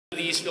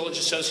the East Village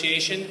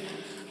Association.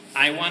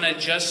 I want to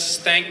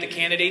just thank the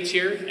candidates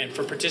here and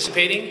for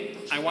participating.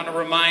 I want to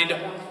remind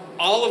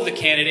all of the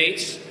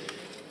candidates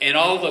and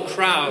all the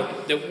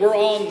crowd that we're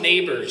all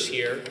neighbors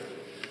here.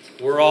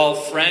 We're all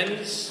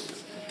friends.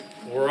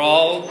 We're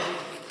all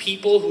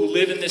people who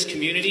live in this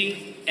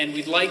community, and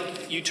we'd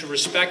like you to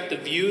respect the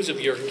views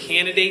of your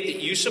candidate that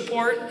you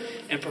support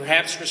and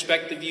perhaps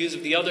respect the views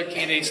of the other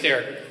candidates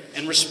there.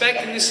 And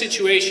respect in this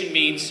situation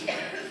means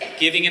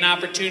giving an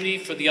opportunity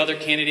for the other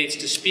candidates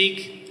to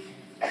speak,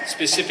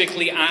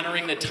 specifically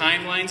honoring the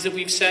timelines that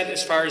we've set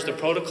as far as the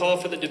protocol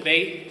for the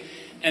debate.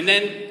 And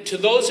then to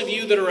those of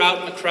you that are out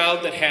in the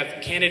crowd that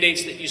have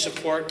candidates that you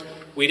support,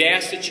 we'd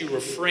ask that you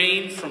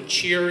refrain from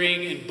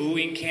cheering and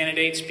booing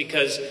candidates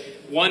because,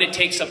 one, it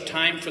takes up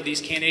time for these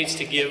candidates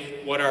to give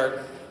what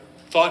are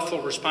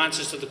thoughtful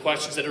responses to the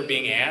questions that are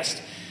being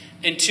asked.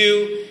 And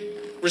two,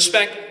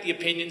 respect the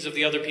opinions of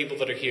the other people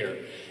that are here.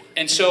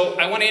 And so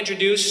I want to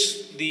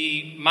introduce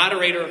the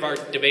moderator of our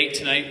debate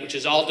tonight, which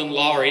is Alden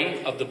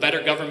Lowry of the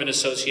Better Government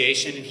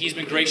Association, and he's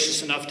been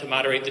gracious enough to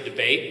moderate the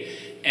debate.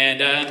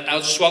 And I'll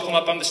just welcome him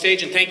up on the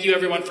stage, and thank you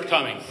everyone for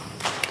coming.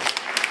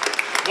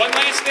 One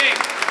last thing.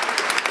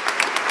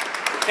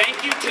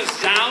 Thank you to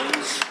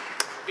Zounds,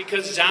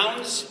 because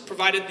Zounds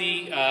provided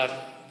the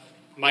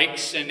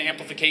mics and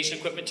amplification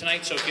equipment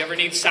tonight, so if you ever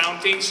need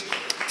sound things,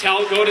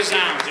 go to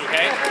Zounds,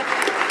 okay?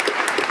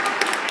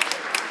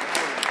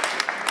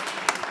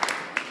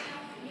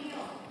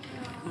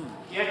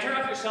 Yeah, turn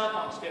off your cell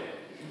phones,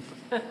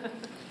 too.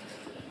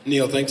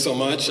 Neil, thanks so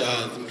much.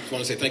 I want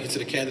to say thank you to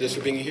the candidates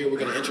for being here. We're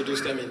going to introduce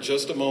them in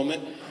just a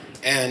moment.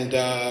 And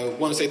I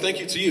want to say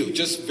thank you to you.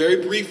 Just very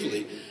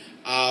briefly,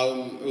 I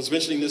was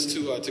mentioning this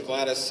to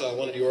Gladys,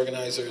 one of the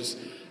organizers.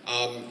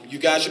 You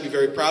guys should be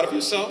very proud of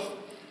yourself.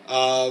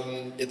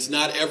 It's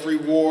not every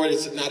ward,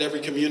 it's not every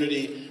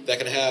community that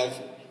can have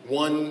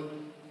one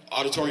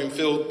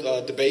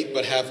auditorium-filled debate,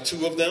 but have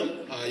two of them.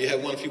 You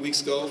had one a few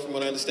weeks ago, from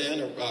what I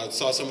understand, or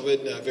saw some of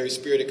it in a very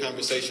spirited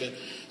conversation.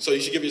 So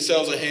you should give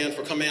yourselves a hand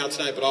for coming out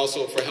tonight, but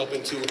also for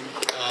helping to provide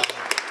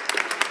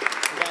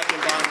the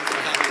environment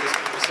for having this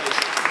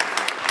conversation.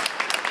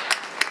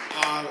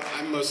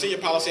 I'm a senior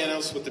policy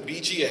analyst with the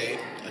BGA.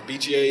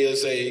 BGA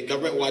is a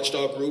government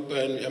watchdog group,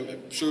 and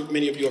I'm sure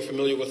many of you are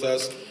familiar with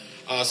us.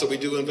 So we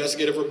do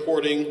investigative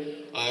reporting,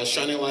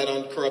 shining a light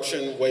on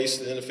corruption,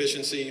 waste, and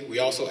inefficiency. We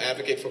also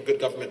advocate for good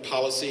government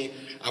policy.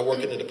 I work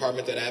in the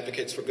department that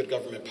advocates for good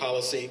government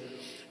policy.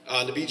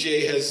 The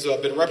BGA has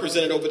been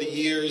represented over the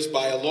years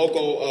by a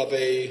logo of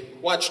a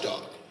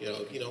watchdog.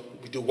 You know,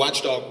 we do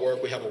watchdog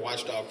work. We have a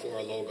watchdog for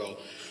our logo.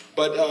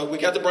 But we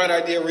got the bright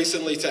idea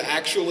recently to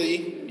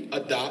actually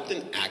adopt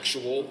an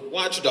actual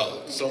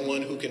watchdog,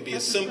 someone who can be a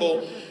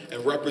symbol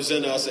and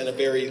represent us in a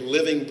very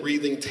living,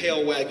 breathing,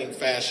 tail-wagging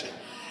fashion.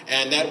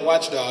 And that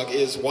watchdog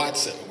is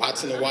Watson.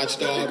 Watson the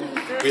watchdog.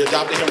 We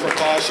adopted him from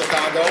Paul,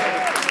 Chicago.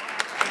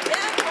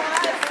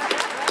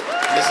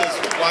 This is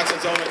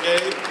Watson's owner,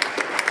 Gabe.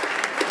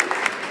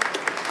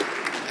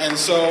 And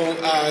so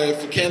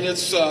if the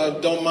candidates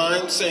don't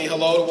mind saying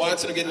hello to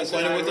Watson or getting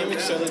acquainted with him, you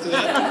can certainly do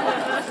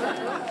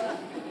that.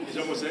 He's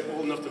almost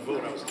old enough to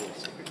vote, I was told.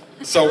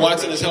 So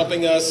Watson is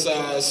helping us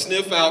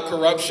sniff out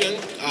corruption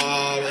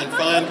and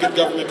find good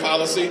government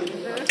policy.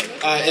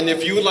 And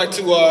if you would like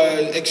to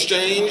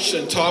exchange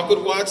and talk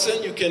with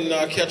Watson, you can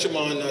catch him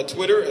on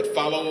Twitter at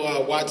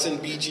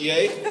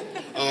 @FollowWatsonBGA.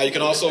 You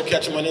can also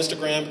catch him on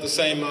Instagram with the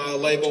same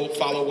label,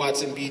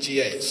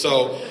 @FollowWatsonBGA.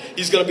 So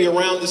he's going to be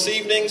around this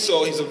evening,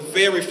 so he's a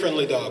very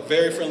friendly dog,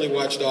 very friendly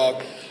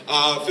watchdog.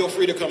 Feel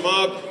free to come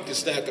up, you can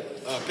snap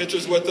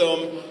pictures with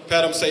him,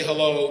 pat him, say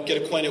hello,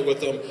 get acquainted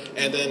with him,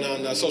 and then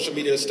on social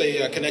media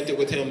stay connected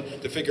with him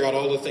to figure out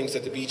all the things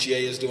that the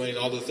BGA is doing and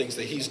all the things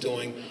that he's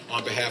doing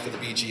on behalf of the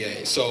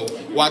BGA. So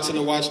Watson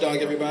the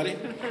watchdog, everybody.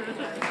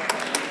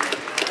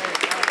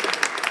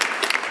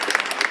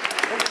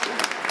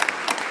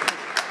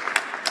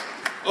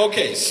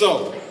 Okay,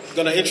 so I'm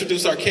going to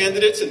introduce our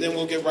candidates and then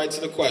we'll get right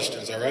to the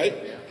questions, all right?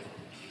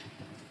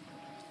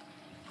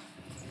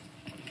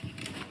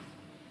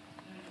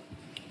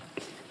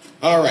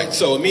 All right,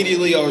 so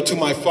immediately to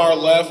my far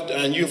left,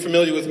 and you're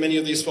familiar with many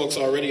of these folks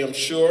already, I'm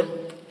sure,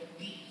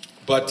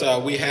 but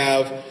we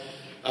have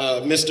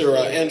Mr.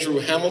 Andrew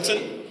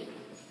Hamilton.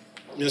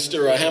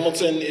 Mr.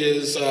 Hamilton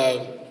is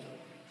an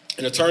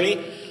attorney,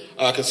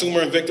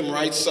 consumer and victim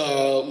rights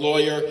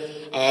lawyer,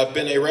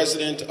 been a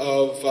resident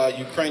of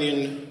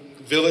Ukrainian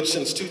Village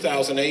since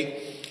 2008,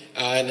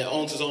 and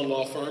owns his own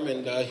law firm,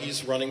 and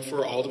he's running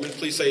for alderman.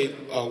 Please say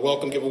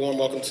welcome, give a warm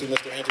welcome to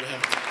Mr. Andrew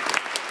Hamilton.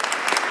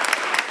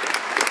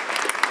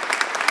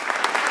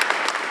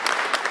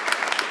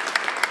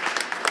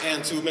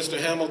 And to Mr.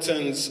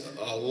 Hamilton's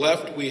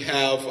left, we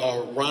have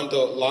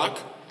Rhonda Locke,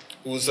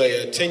 who's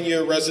a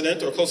 10-year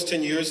resident, or close to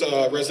 10 years,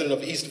 resident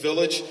of East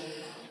Village,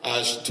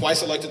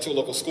 twice elected to a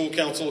local school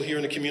council here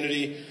in the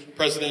community,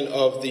 president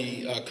of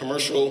the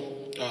Commercial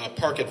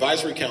Park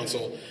Advisory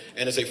Council,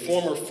 and is a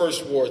former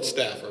First Ward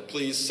staffer.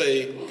 Please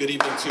say good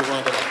evening to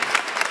Rhonda Locke.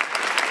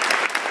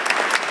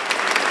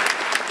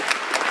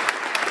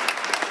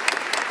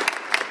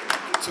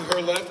 To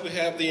her left, we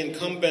have the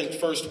incumbent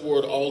First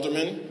Ward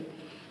Alderman,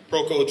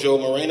 Proco Joe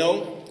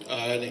Moreno,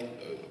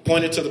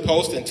 appointed to the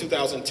post in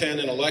 2010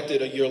 and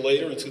elected a year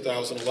later in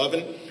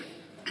 2011.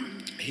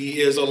 He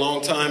is a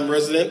longtime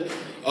resident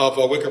of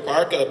Wicker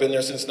Park. I've been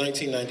there since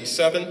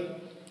 1997.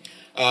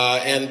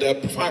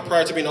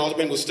 Prior to being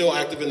alderman, was still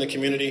active in the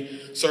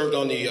community, served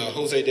on the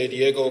Jose de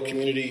Diego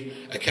Community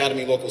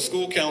Academy Local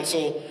School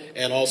Council,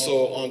 and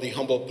also on the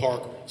Humboldt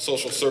Park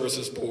Social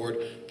Services Board.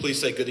 Please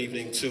say good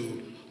evening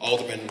to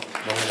Alderman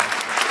Moreno.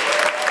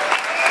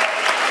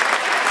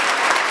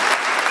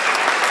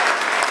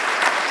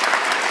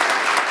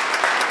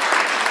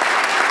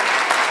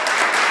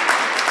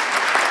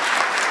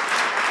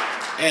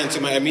 And to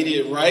my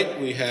immediate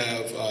right, we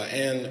have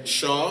Ann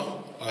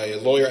Shaw, a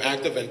lawyer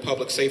active in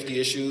public safety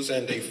issues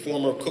and a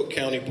former Cook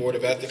County Board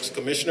of Ethics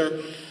Commissioner.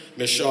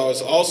 Ms. Shaw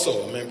is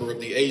also a member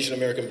of the Asian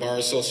American Bar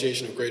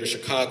Association of Greater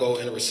Chicago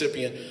and a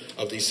recipient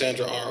of the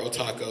Sandra R.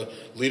 Otaka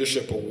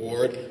Leadership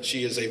Award.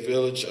 She is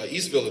a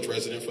East Village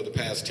resident for the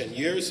past 10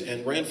 years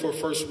and ran for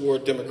First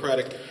Ward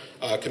Democratic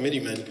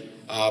Committeeman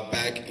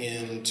back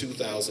in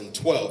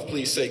 2012.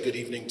 Please say good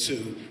evening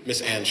to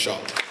Ms. Ann Shaw.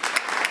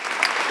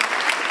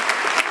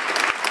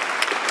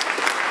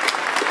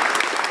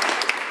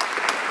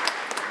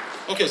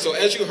 Okay, so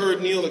as you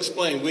heard Neil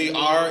explain, we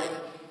are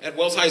at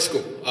Wells High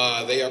School.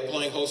 They are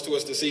playing host to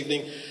us this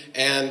evening,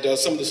 and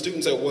some of the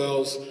students at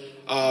Wells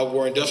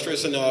were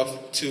industrious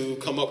enough to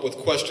come up with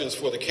questions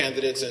for the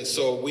candidates, and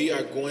so we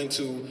are going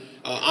to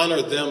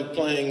honor them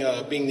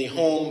being the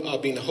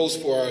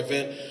host for our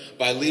event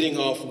by leading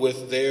off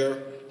with their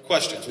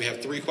questions. We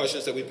have 3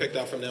 questions that we picked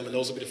out from them, and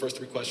those will be the first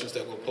 3 questions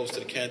that we'll pose to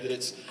the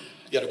candidates.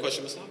 You had a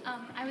question, Ms. Locke?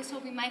 I was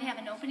told we might have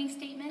an opening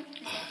statement.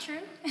 Is that true?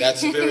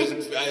 That's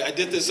I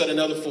did this at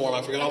another forum.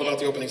 I forgot all about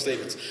the opening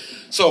statements.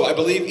 So I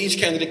believe each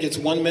candidate gets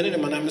 1 minute.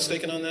 Am I not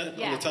mistaken on that?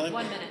 Yeah, on the time?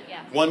 1 minute,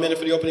 yeah. 1 minute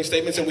for the opening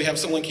statements, and we have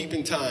someone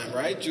keeping time,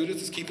 right?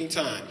 Judith is keeping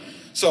time.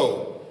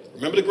 So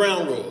remember the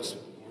ground rules.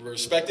 We're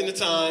respecting the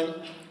time,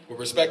 we're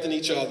respecting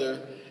each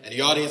other, and the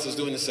audience is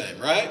doing the same,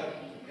 right?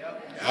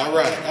 Yep.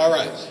 All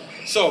right.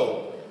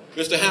 So,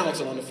 Mr.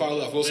 Hamilton on the far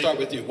left, we'll start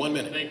with you. 1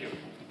 minute. Thank you.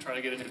 I'll try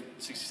to get it in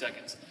 60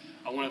 seconds.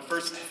 I want to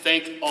first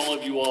thank all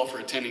of you all for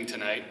attending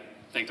tonight.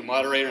 Thank the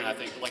moderator, and I'd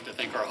like to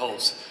thank our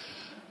hosts.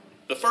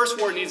 The First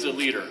Ward needs a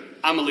leader.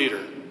 I'm a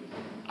leader.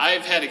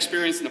 I've had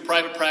experience in the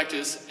private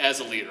practice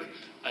as a leader.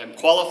 I am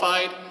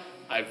qualified.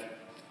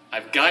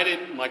 I've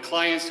guided my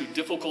clients through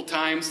difficult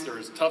times.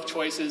 There's tough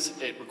choices.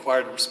 It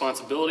required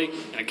responsibility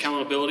and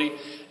accountability,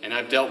 and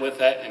I've dealt with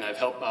that, and I've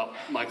helped out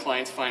my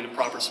clients find a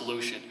proper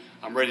solution.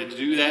 I'm ready to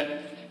do that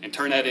and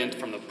turn that in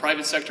from the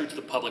private sector to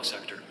the public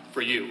sector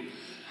for you.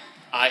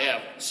 I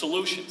have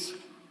solutions.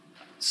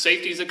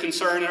 Safety is a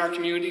concern in our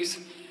communities,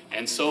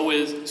 and so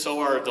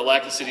are the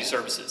lack of city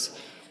services.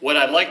 What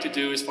I'd like to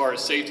do as far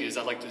as safety is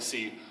I'd like to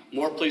see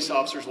more police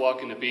officers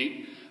walking the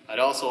beat. I'd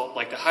also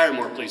like to hire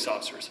more police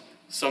officers.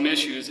 Some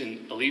issues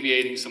in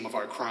alleviating some of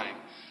our crime.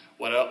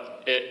 When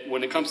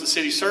it comes to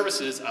city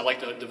services, I'd like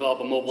to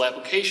develop a mobile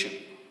application.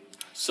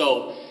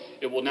 So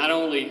it will not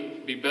only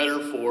be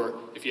better for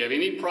if you have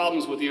any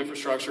problems with the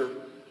infrastructure,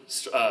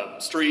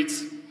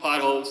 streets,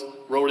 potholes,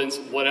 rodents,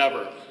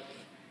 whatever,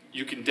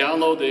 you can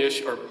download the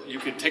issue, or you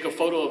can take a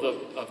photo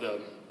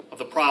of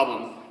the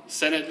problem,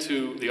 send it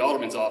to the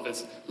alderman's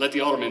office, let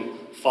the alderman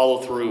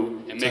follow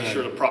through and make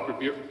sure the proper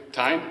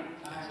time.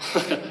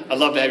 I'd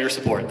love to have your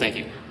support. Thank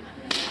you.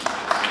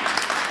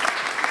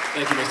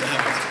 Thank you, Mr.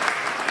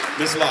 Hamilton.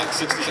 Ms. Locke,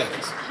 60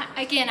 seconds.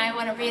 Again, I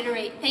want to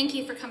reiterate, thank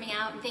you for coming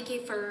out and thank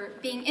you for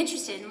being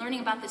interested in learning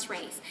about this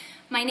race.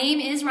 My name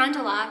is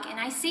Rhonda Locke, and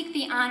I seek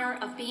the honor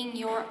of being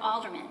your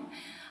alderman.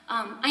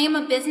 I am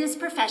a business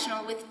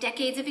professional with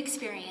decades of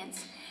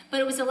experience, but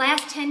it was the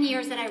last 10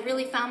 years that I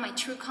really found my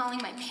true calling,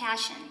 my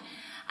passion.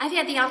 I've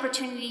had the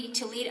opportunity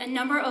to lead a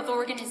number of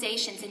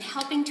organizations in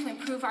helping to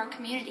improve our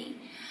community.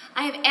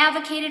 I have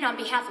advocated on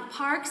behalf of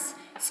parks,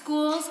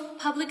 schools,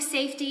 public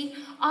safety,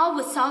 all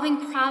with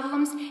solving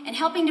problems and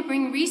helping to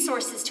bring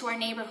resources to our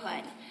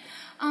neighborhood.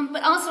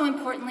 But also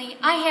importantly,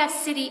 I have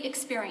city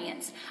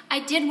experience. I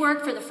did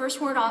work for the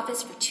First Ward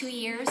office for 2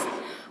 years.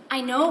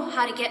 I know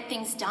how to get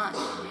things done.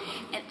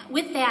 And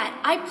with that,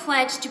 I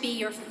pledge to be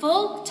your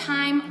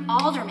full-time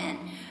alderman,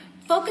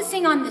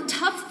 focusing on the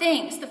tough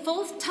things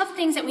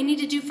that we need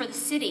to do for the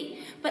city,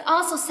 but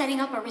also setting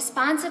up a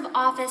responsive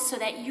office so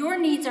that your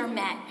needs are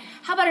met.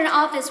 How about an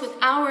office with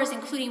hours,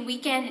 including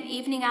weekend and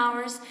evening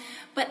hours?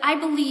 But I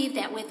believe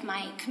that with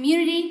my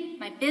community,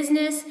 my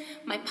business,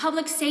 my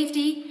public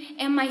safety,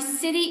 and my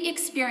city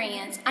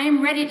experience, I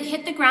am ready to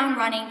hit the ground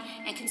running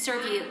and can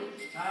serve you.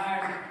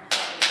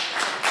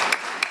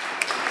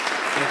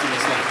 Thank you,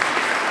 Ms. Locke.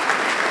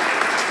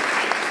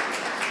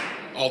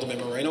 Alderman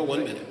Moreno,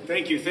 1 minute.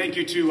 Thank you. Thank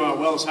you to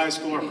Wells High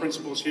School, our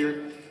principals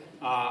here.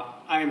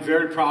 I am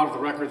very proud of the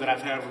record that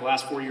I've had over the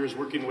last 4 years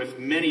working with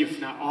many, if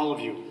not all of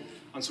you,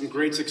 on some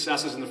great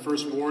successes in the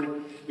First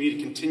Ward. We need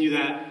to continue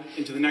that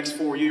into the next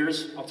 4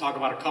 years. I'll talk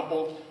about a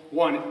couple.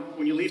 One,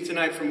 when you leave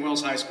tonight from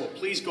Wells High School,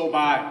 please go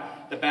by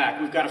the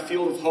back. We've got a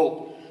Field of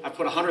Hope I've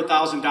put a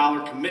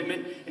 $100,000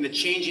 commitment into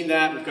changing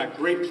that. We've got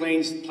great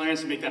plans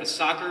to make that a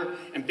soccer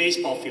and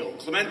baseball field.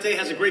 Clemente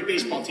has a great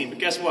baseball team, but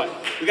guess what?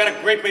 We got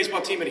a great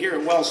baseball team here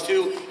at Wells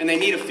too, and they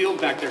need a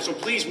field back there. So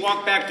please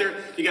walk back there.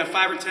 If you got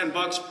 $5 or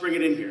 $10, bring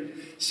it in here.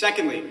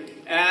 Secondly,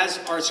 as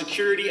our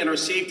security and our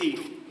safety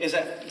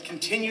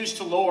continues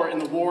to lower in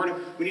the ward,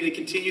 we need to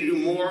continue to do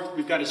more.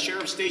 We've got a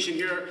sheriff's station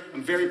here.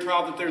 I'm very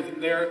proud that they're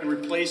there and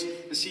replace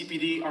the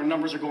CPD. Our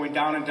numbers are going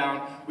down and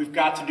down. We've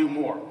got to do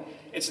more.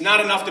 It's not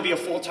enough to be a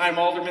full-time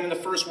alderman in the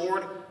first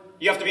ward.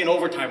 You have to be an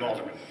overtime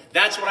alderman.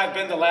 That's what I've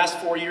been the last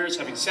 4 years,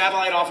 having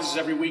satellite offices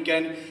every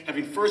weekend,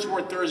 having First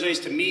Ward Thursdays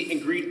to meet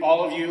and greet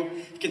all of you,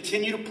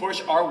 continue to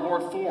push our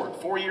ward forward.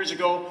 4 years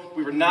ago,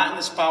 we were not in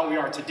the spot we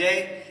are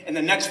today, and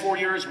the next 4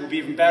 years will be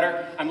even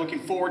better. I'm looking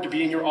forward to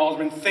being your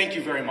alderman. Thank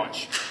you very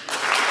much.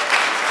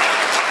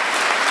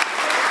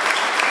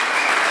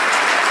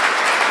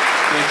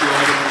 Thank you,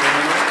 Alderman.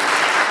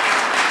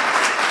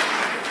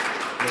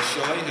 Ms.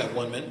 Shaw, you have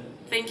 1 minute.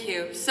 Thank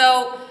you.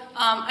 So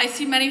I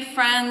see many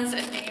friends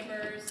and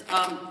neighbors.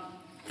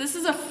 This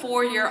is a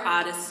 4-year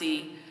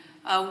odyssey.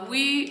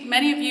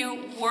 Many of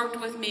you worked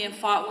with me and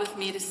fought with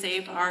me to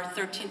save our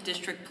 13th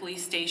District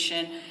Police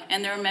Station,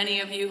 and there are many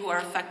of you who are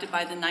affected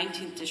by the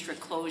 19th District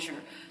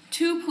closure.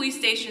 2 police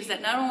stations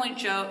that not only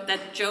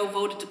Joe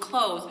voted to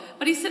close,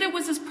 but he said it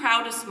was his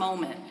proudest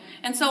moment.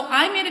 And so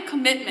I made a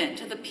commitment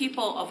to the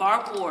people of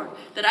our ward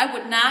that I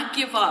would not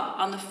give up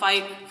on the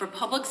fight for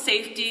public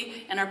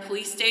safety and our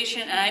police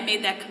station, and I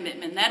made that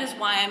commitment. That is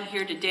why I'm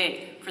here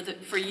today,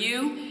 for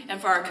you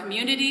and for our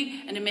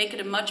community, and to make it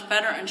a much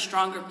better and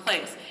stronger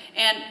place.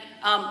 And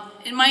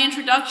in my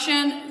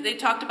introduction, they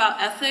talked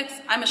about ethics.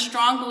 I'm a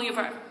strong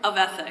believer of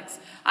ethics.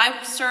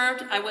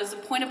 I was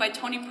appointed by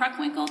Tony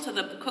Preckwinkle to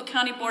the Cook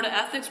County Board of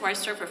Ethics, where I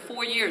served for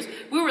 4 years.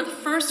 We were the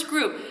first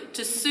group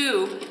to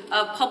sue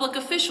a public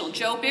official,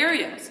 Joe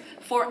Barrios,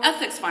 for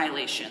ethics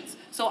violations.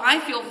 So I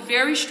feel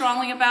very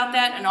strongly about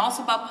that, and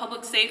also about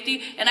public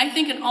safety. And I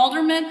think an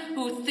alderman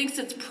who thinks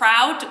it's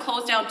proud to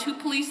close down 2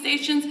 police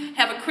stations,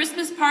 have a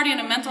Christmas party in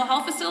a mental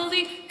health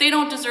facility, they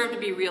don't deserve to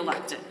be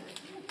reelected.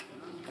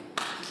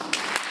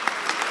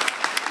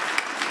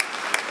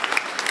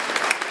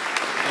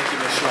 Thank you,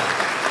 Ms.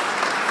 Shaw.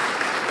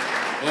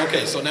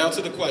 Okay, so now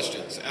to the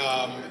questions.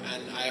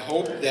 And I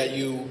hope that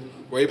you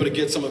were able to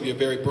get some of your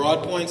very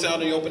broad points out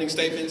in the opening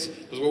statements,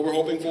 because what we're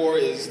hoping for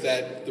is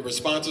that the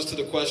responses to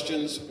the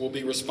questions will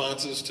be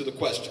responses to the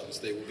questions.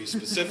 They will be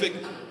specific,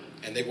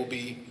 and they will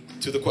be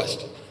to the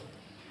question.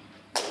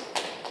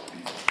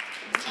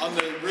 On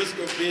the risk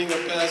of being a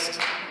pest,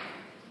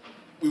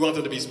 we want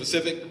them to be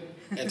specific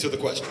and to the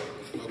question.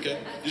 Okay?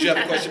 Did you have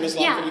a question, Ms.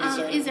 Locke?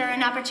 Yeah, is there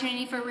an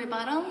opportunity for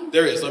rebuttal?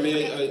 There is.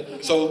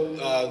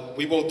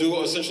 We will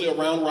do essentially a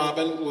round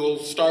robin. We'll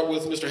start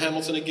with Mr.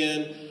 Hamilton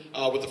again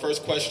with the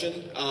first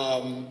question.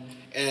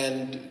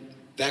 And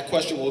that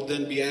question will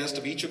then be asked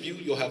of each of you.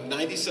 You'll have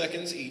 90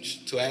 seconds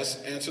each to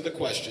answer the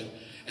question.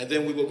 And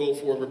then we will go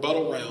for a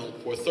rebuttal round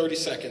for 30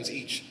 seconds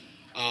each.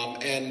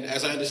 And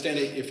as I understand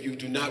it, if you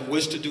do not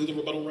wish to do the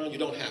rebuttal round, you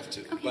don't have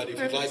to. Okay, but if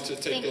you'd like to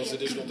take those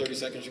additional 30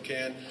 seconds, you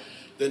can.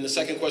 Then the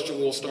second question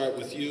will start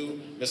with you,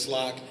 Ms.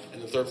 Locke,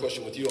 and the third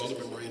question with you,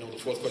 Alderman Moreno, the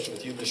fourth question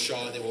with you, Ms.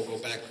 Shaw, and then we'll go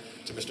back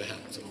to Mr.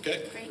 Hamilton,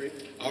 okay? Great.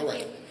 All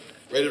right.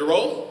 Ready to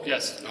roll?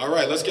 Yes. All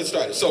right, let's get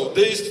started. So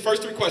these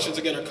first 3 questions,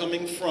 again, are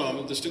coming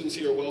from the students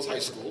here at Wells High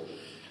School.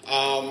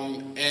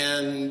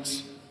 And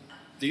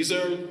these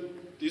are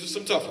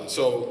some tough ones,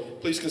 so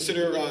please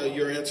consider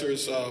your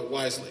answers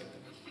wisely.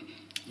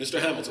 Mr.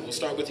 Hamilton, we'll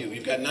start with you.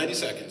 You've got 90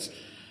 seconds.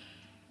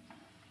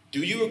 Do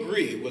you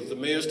agree with the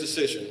mayor's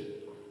decision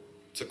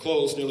to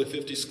close nearly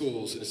 50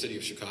 schools in the city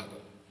of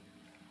Chicago?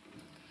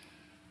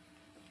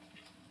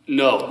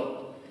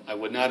 No, I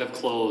would not have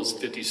closed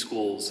 50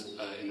 schools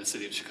in the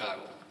city of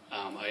Chicago.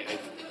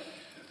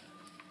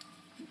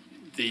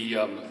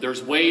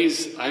 There's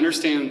ways, I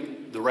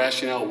understand the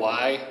rationale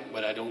why,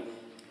 but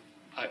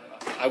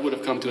I would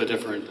have come to a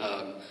different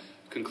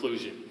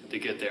conclusion to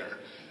get there.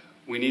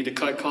 We need to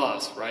cut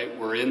costs, right?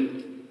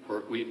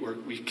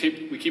 We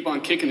keep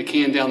on kicking the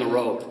can down the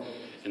road.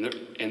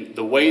 And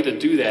the way to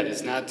do that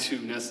is not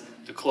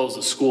to close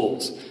the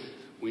schools.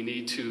 We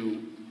need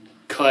to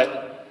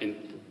cut in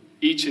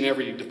each and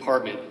every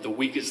department the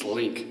weakest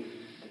link.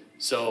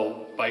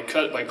 So by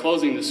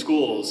closing the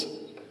schools,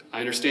 I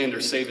understand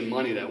they're saving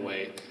money that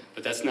way,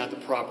 but that's not the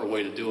proper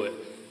way to do it.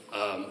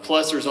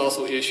 Plus, there's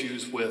also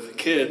issues with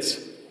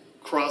kids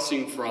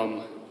crossing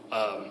from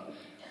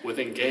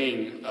within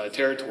gang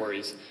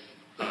territories.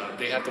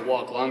 They have to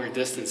walk longer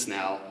distance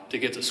now to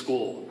get to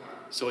school.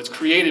 So it's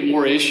created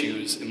more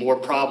issues and more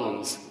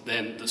problems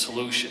than the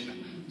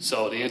solution.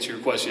 So to answer your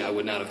question, I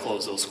would not have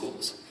closed those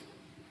schools.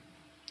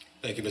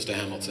 Thank you, Mr.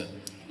 Hamilton.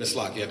 Ms.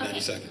 Locke, you have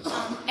 90 seconds.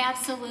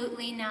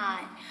 Absolutely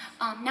not.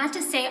 Not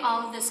to say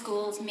all of the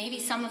schools, maybe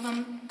some of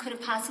them could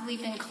have possibly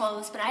been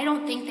closed, but I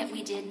don't think that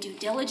we did due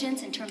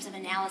diligence in terms of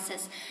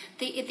analysis.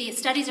 The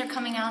studies are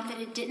coming out that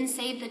it didn't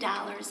save the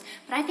dollars,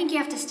 but I think you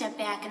have to step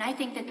back, and I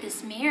think that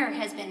this mayor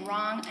has been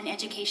wrong on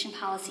education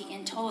policy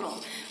in total.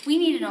 We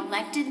need an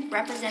elected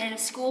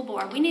representative school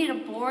board. We need a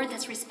board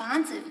that's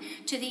responsive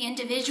to the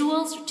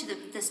individuals, to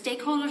the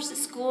stakeholders, the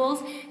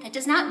schools, that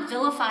does not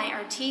vilify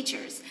our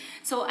teachers.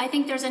 So I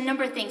think there's a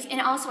number of things,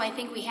 and also I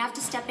think we have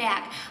to step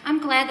back. I'm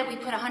glad that we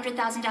put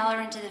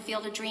 $100,000 into the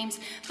Field of Dreams,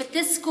 but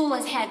this school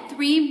has had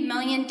 $3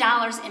 million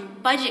in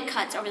budget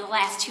cuts over the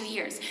last 2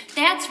 years.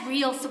 That's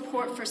real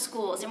support for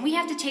schools, and we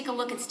have to take a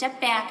look and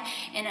step back,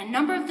 and a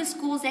number of the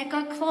schools that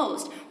got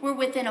closed were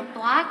within a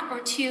block or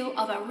two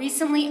of a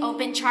recently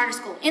opened charter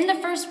school in the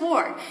first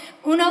ward.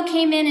 UNO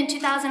came in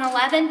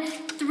 2011,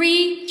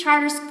 three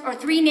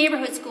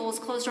neighborhood schools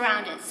closed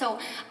around it. So,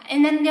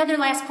 and then the other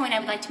last point I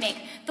would like to make,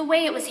 the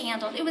way it was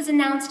handled, it was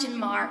announced in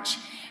March.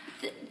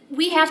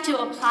 We have to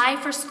apply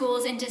for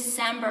schools in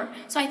December.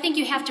 So I think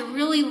you have to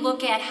really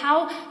look at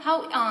how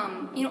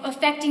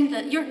affecting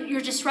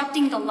you're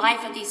disrupting the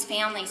life of these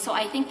families. So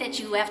I think that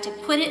you have to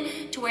put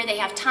it to where they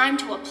have time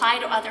to apply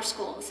to other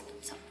schools.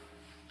 So.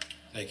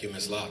 Thank you,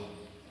 Ms. Locke.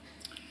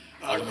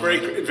 Very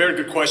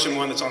good question,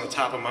 one that's on the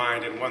top of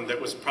mind, and one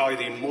that was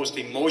probably the most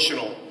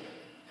emotional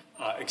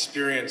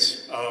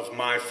experience of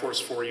my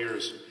first 4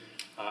 years.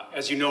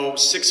 As you know,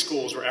 6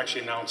 schools were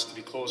actually announced to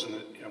be closed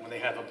when they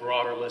have a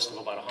broader list of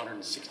about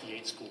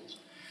 168 schools.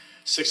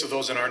 6 of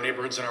those in our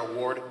neighborhoods in our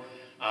ward.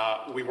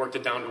 We worked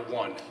it down to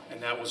 1,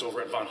 and that was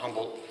over at Von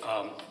Humboldt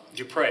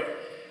Dupre.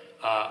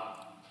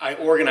 I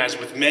organized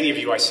with many of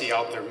you I see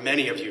out there,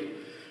 many of you,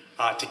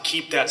 to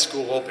keep that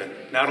school open.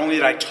 Not only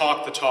did I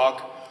talk the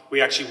talk,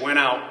 we actually went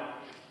out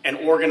and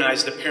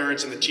organized the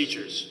parents and the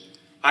teachers.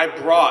 I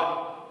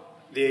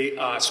brought the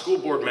school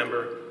board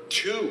member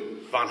to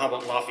Von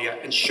Humboldt Lafayette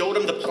and showed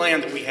him the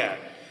plan that we had,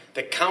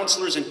 that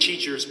counselors and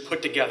teachers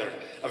put together,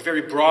 a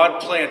very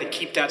broad plan to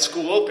keep that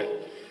school open.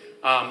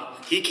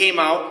 He came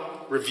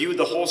out, reviewed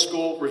the whole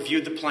school,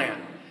 reviewed the plan.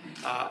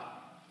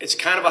 It's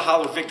kind of a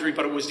hollow victory,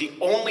 but it was the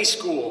only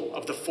school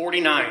of the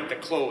 49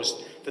 that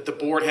closed that the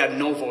board had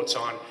no votes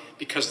on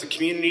because the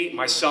community,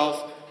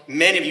 myself,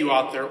 many of you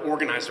out there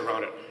organized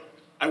around it.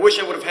 I wish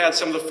I would have had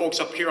some of the folks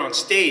up here on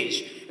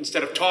stage,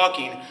 instead of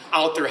talking,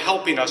 out there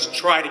helping us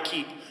try to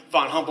keep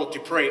Von Humboldt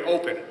Dupre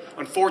open.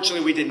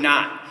 Unfortunately, we did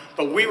not.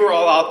 But we were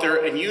all out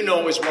there, and you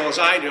know as well as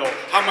I know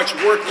how much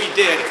work we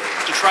did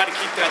to try to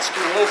keep that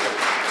school open.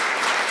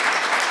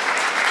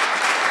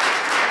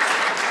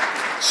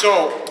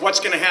 So, what's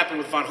going to happen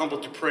with Von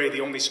Humboldt Dupre,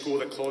 the only school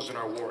that closed in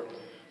our ward?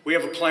 We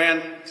have a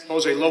plan.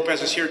 Jose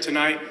Lopez is here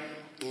tonight,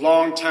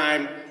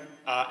 longtime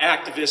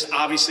activist,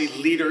 obviously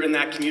leader in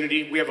that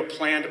community. We have a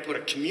plan to put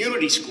a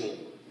community school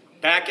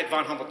back at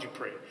Von Humboldt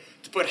Dupre,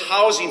 to put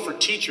housing for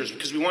teachers,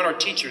 because we want our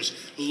teachers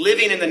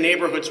living in the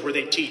neighborhoods where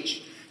they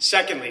teach.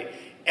 Secondly,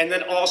 and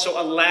then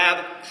also a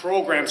lab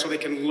program so they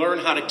can learn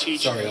how to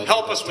teach.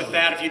 Help us with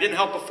that. If you didn't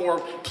help before,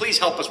 please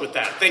help us with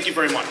that. Thank you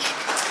very much.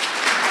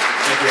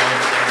 Thank you,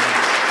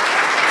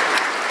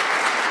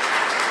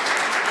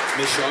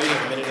 Ms. Shaw, you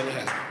have a minute and a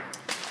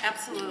half.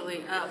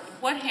 Absolutely.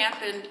 What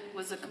happened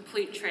was a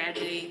complete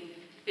tragedy.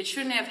 It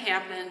shouldn't have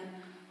happened.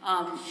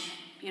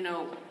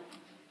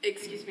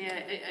 Excuse me,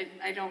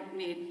 I don't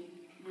need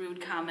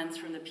rude comments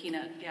from the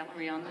peanut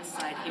gallery on this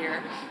side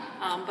here.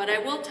 But I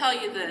will tell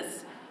you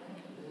this.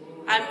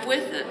 I'm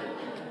with it.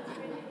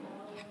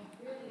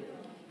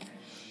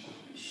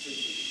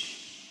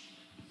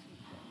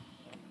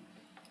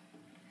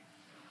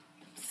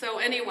 So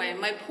anyway,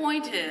 my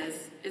point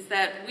is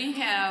that we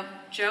have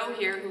Joe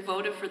here who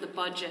voted for the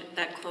budget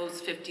that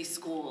closed 50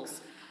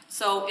 schools.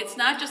 So it's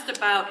not just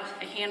about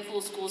a handful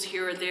of schools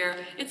here or there,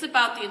 it's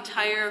about the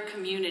entire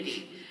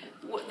community.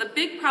 The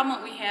big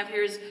problem we have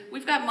here is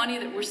we've got money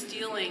that we're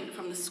stealing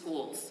from the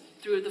schools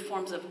through the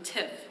forms of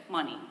TIF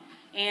money.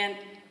 And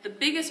the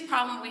biggest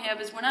problem we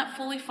have is we're not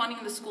fully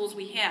funding the schools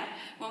we have.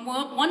 When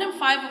 1 in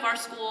 5 of our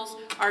schools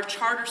are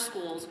charter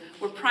schools,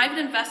 where private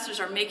investors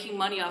are making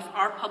money off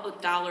our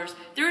public dollars,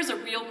 there is a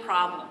real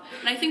problem.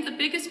 And I think the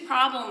biggest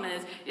problem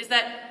is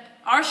that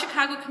our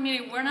Chicago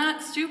community, we're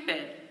not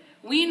stupid.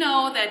 We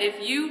know that if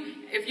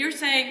you're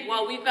saying,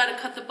 well, we've got to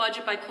cut the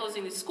budget by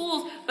closing these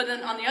schools, but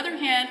then on the other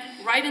hand,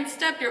 right in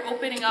step, you're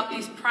opening up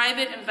these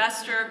private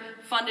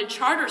investor-funded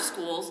charter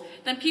schools,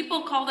 then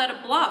people call that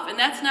a bluff, and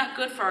that's not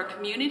good for our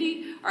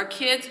community, our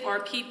kids, or our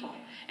people.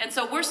 And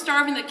so we're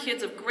starving the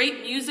kids of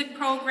great music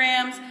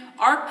programs,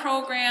 art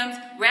programs,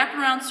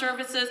 wraparound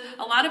services.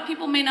 A lot of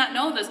people may not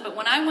know this, but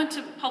when I went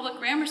to public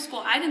grammar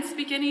school, I didn't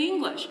speak any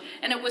English.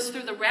 And it was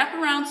through the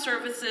wraparound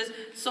services,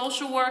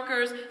 social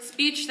workers,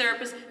 speech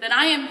therapists, that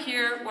I am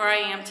here where I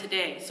am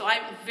today. So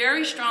I'm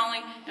very strongly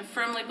and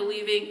firmly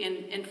believing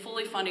in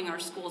fully funding our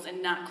schools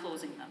and not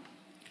closing them.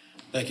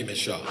 Thank you, Ms.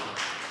 Shaw.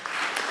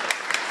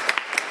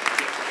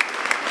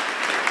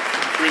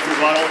 Brief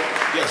rebuttal.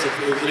 Yes,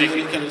 if any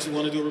candidates who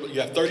want to do a rebuttal,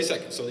 you have 30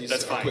 seconds, so these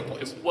That's are fine. quick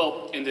points.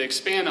 Well, and to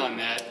expand on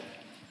that,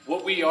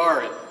 What we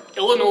are,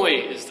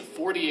 Illinois is the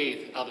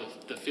 48th out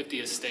of the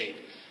 50th state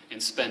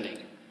in spending.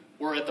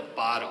 We're at the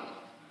bottom.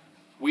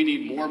 We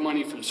need more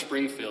money from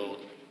Springfield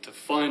to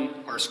fund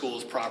our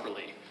schools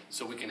properly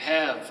so we can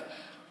have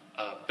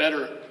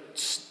better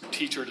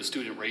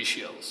teacher-to-student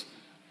ratios,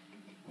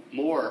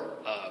 more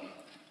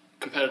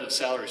competitive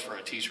salaries for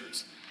our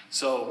teachers.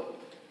 So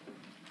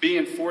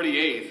being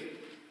 48th,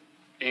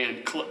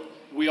 and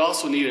we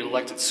also need an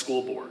elected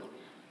school board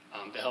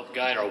to help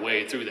guide our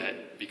way through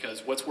that,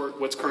 because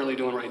what's currently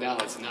doing right now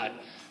is not,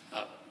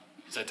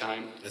 is that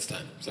time? It's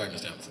time. Sorry,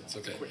 Ms. Hamilton. It's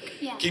okay.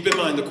 Yeah. Keep in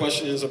mind the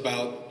question is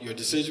about your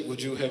decision.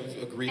 Would you have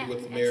agreed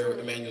with Mayor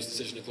Emanuel's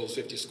decision to close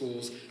 50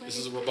 schools? This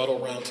is a rebuttal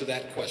round to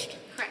that question.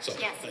 Correct, So,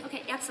 yes, thank you.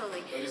 okay,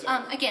 absolutely.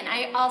 Again,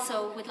 I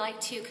also would like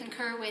to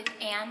concur with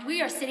Ann.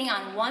 We are sitting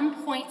on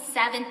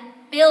 $1.7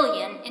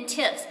 billion in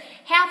tips.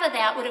 Half of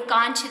that would have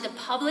gone to the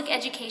public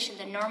education,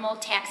 the normal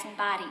taxing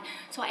body.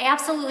 So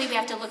absolutely we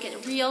have to look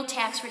at real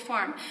tax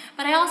reform.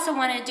 But I also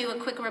want to do a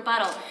quick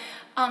rebuttal.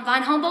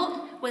 Von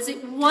Humboldt was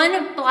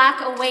 1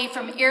 block away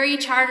from Erie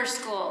Charter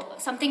School,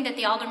 something that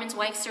the alderman's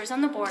wife serves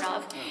on the board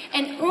of.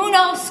 And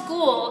Uno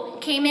School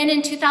came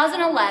in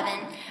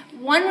 2011,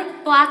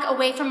 1 block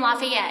away from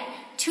Lafayette.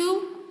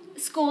 2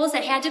 schools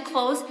that had to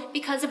close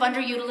because of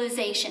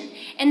underutilization.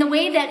 And the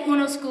way that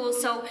Uno School,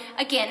 so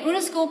again, Uno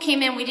School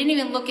came in, we didn't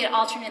even look at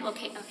alternate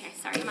location. Okay,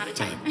 sorry, I'm out of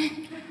time.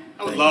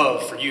 I would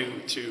love for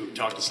you to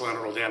talk to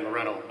Solana Roldan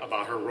Moreno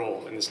about her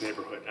role in this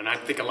neighborhood. And I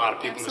think a lot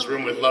of people in this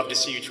room would love to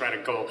see you try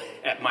to go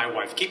at my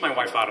wife. Keep my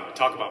wife out of it.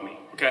 Talk about me,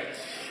 okay?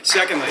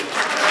 Secondly,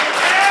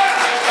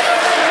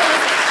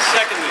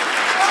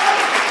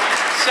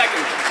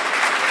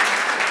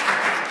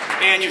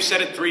 and you've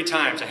said it 3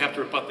 times. I have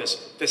to rebut this.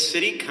 The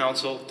city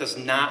council does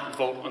not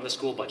vote on the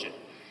school budget.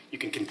 You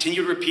can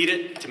continue to repeat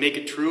it to make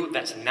it true.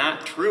 That's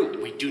not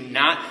true. We do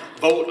not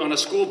vote on a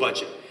school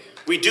budget.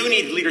 We do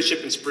need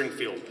leadership in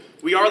Springfield.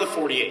 We are the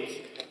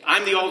 48th.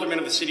 I'm the alderman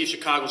of the city of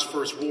Chicago's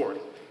 1st ward.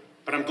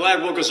 But I'm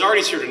glad Will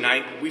Gazzardi's here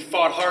tonight. We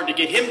fought hard to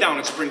get him down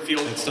in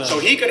Springfield so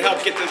he could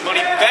help get the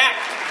money back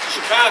to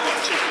Chicago.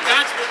 So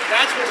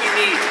that's what we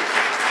need.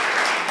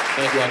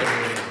 Thank you, Alderman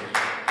Moreno.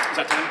 Is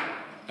that time?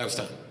 That was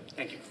time.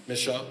 Thank you. Ms.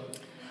 Shaw,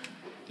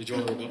 did you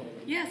want to rebuttal?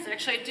 Yes,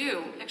 actually I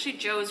do. Actually,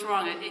 Joe is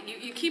wrong.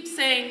 You keep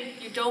saying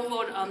you don't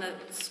vote on the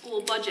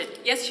school budget.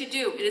 Yes, you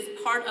do. It is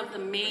part of the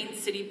main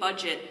city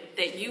budget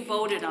that you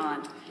voted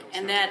on,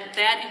 and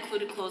that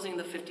included closing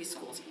the 50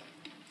 schools.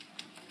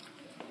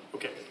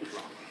 Okay.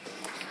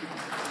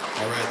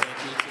 All right,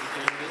 thank you to the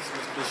candidates,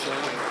 Ms.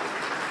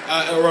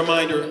 Shaw. A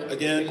reminder,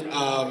 again,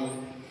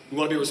 we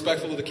want to be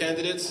respectful of the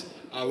candidates,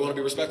 we want to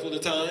be respectful of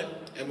the time,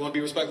 and we want to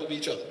be respectful of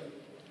each other,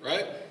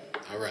 right?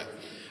 All right.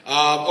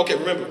 Okay,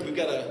 remember, we've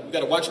got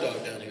a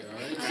watchdog down here, all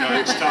right? No,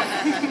 it's tough.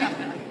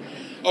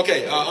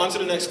 Okay, on to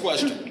the next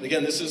question.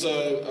 Again, this is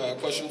a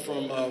question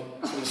from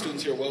the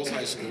students here at Wells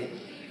High School.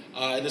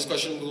 And this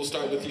question, we'll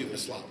start with you,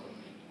 Ms. Slop.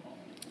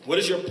 What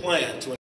is your plan to